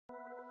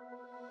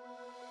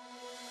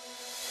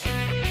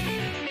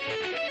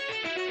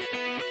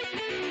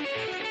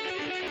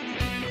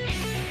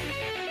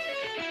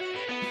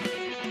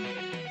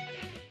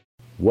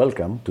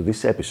Welcome to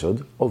this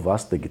episode of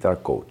Ask the Guitar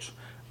Coach,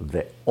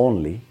 the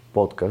only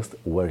podcast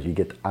where you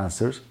get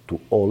answers to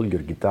all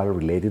your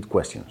guitar-related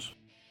questions.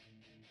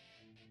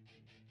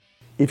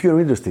 If you're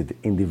interested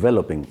in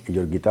developing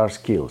your guitar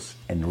skills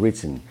and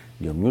reaching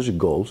your music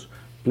goals,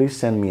 please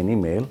send me an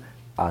email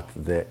at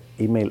the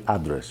email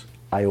address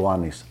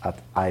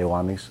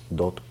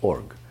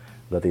ioannis@ioannis.org.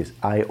 That is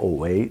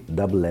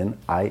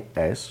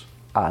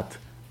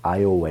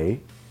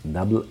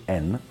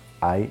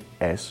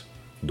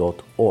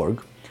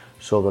ioannis@ioannis.org,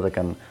 so that I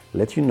can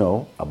let you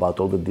know about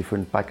all the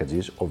different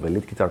packages of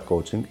elite guitar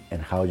coaching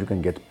and how you can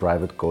get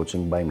private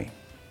coaching by me.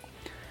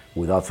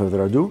 Without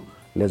further ado,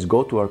 let's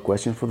go to our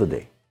question for the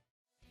day.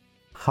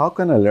 How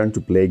can I learn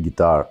to play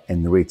guitar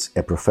and reach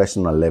a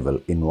professional level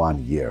in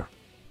 1 year?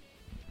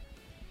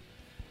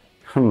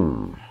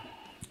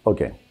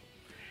 Okay.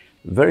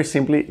 Very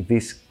simply,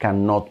 this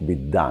cannot be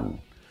done,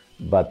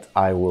 but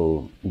I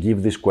will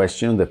give this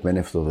question the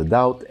benefit of the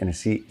doubt and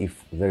see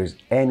if there is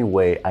any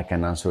way I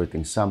can answer it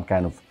in some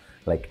kind of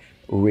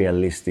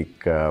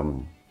realistic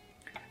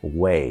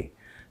way.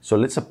 So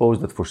let's suppose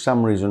that for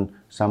some reason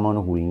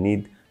someone will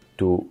need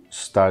to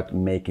start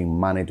making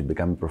money to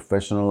become a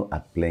professional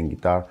at playing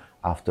guitar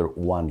after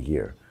 1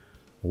 year.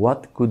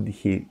 What could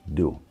he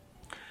do?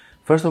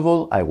 First of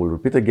all, I will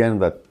repeat again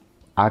that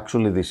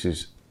actually this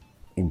is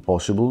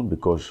impossible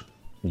because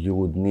you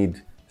would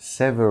need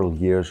several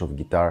years of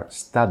guitar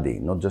study,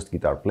 not just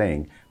guitar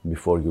playing,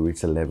 before you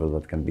reach a level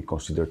that can be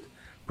considered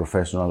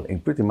professional in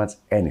pretty much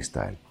any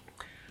style.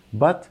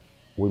 But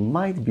we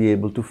might be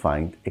able to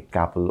find a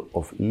couple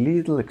of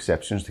little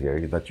exceptions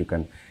here that you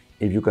can,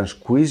 if you can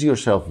squeeze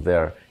yourself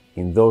there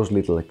in those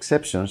little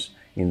exceptions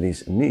in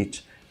this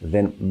niche,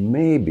 then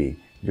maybe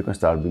you can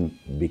start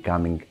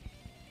becoming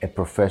a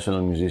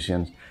professional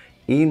musician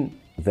in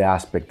the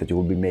aspect that you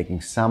will be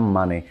making some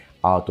money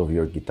out of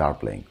your guitar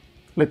playing.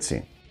 Let's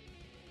see.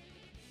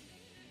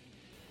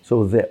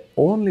 So the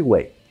only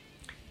way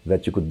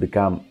that you could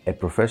become a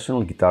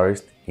professional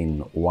guitarist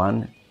in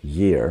 1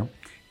 year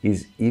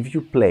is if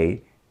you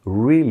play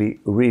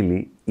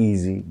really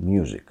easy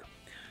music.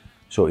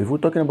 So if we're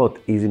talking about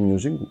easy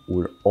music,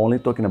 we're only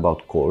talking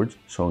about chords,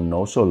 so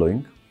no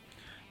soloing.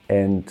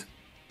 And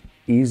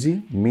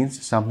easy means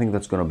something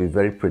that's going to be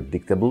very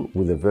predictable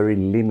with a very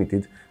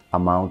limited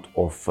amount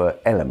of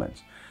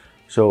elements.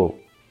 So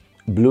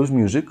blues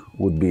music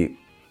would be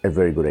a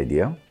very good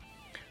idea,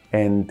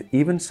 and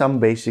even some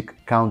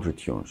basic country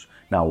tunes.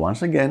 Now,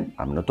 once again,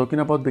 I'm not talking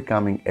about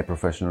becoming a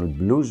professional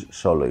blues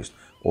soloist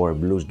or a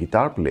blues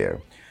guitar player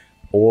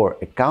or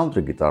a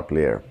country guitar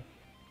player.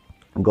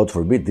 God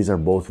forbid, these are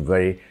both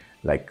very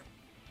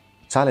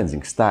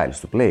challenging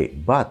styles to play,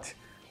 but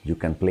you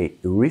can play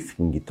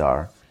rhythm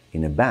guitar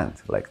in a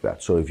band like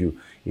that. So if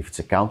it's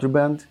a country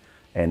band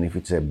and if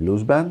it's a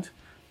blues band,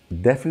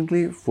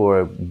 definitely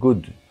for a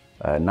good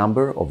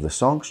number of the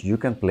songs, you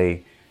can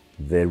play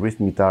the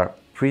rhythm guitar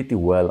pretty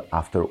well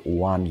after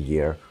 1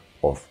 year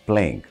of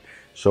playing.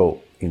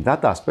 So in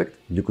that aspect,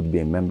 you could be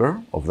a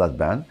member of that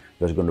band.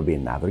 There's going to be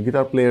another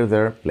guitar player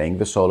there playing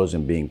the solos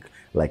and being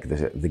like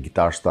the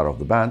guitar star of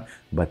the band,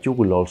 but you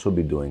will also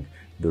be doing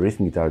the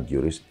rhythm guitar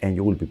duties and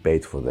you will be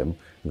paid for them.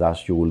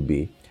 Thus, you will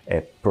be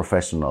a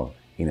professional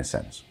in a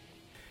sense.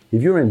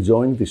 If you're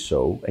enjoying this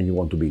show and you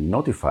want to be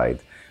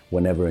notified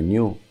whenever a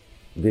new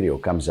video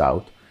comes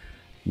out,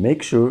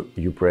 make sure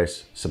you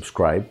press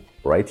subscribe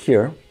right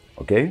here,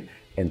 okay?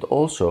 And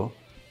also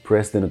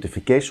press the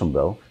notification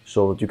bell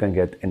so that you can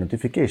get a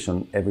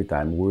notification every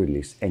time we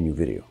release a new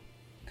video.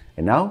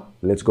 And now,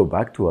 let's go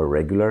back to our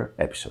regular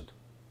episode.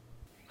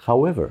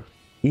 However,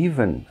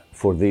 even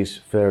for these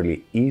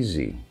fairly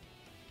easy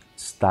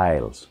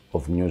styles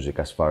of music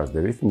as far as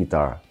the rhythm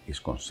guitar is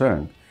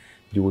concerned,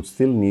 you would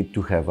still need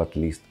to have at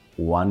least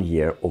 1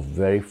 year of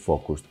very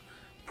focused,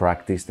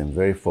 practiced and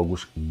very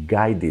focused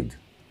guided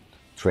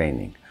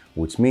training,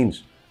 which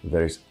means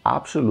there is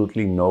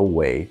absolutely no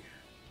way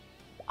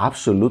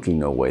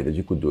that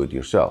you could do it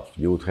yourself.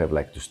 You would have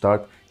to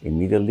start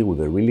immediately with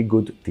a really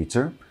good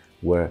teacher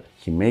where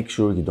he makes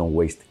sure you don't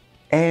waste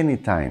any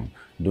time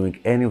doing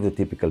any of the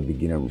typical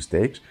beginner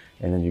mistakes,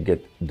 and then you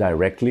get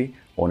directly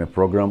on a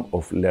program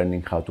of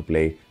learning how to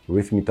play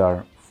rhythm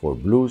guitar for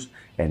blues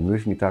and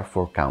rhythm guitar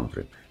for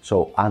country.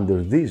 So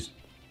under these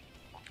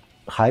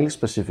highly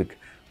specific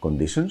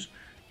conditions,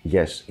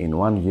 yes, in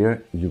 1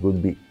 year you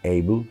could be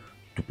able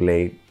to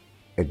play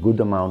a good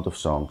amount of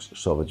songs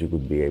so that you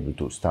could be able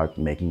to start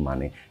making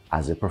money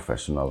as a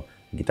professional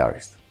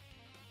guitarist.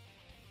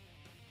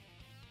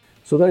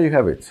 So there you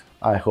have it.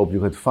 I hope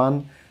you had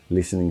fun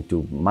listening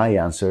to my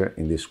answer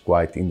in this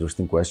quite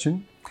interesting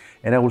question,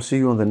 and I will see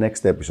you on the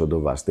next episode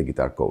of Ask the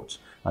Guitar Coach.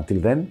 Until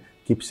then,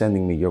 keep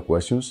sending me your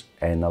questions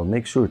and I'll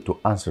make sure to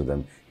answer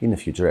them in a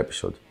future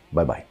episode.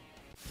 Bye bye.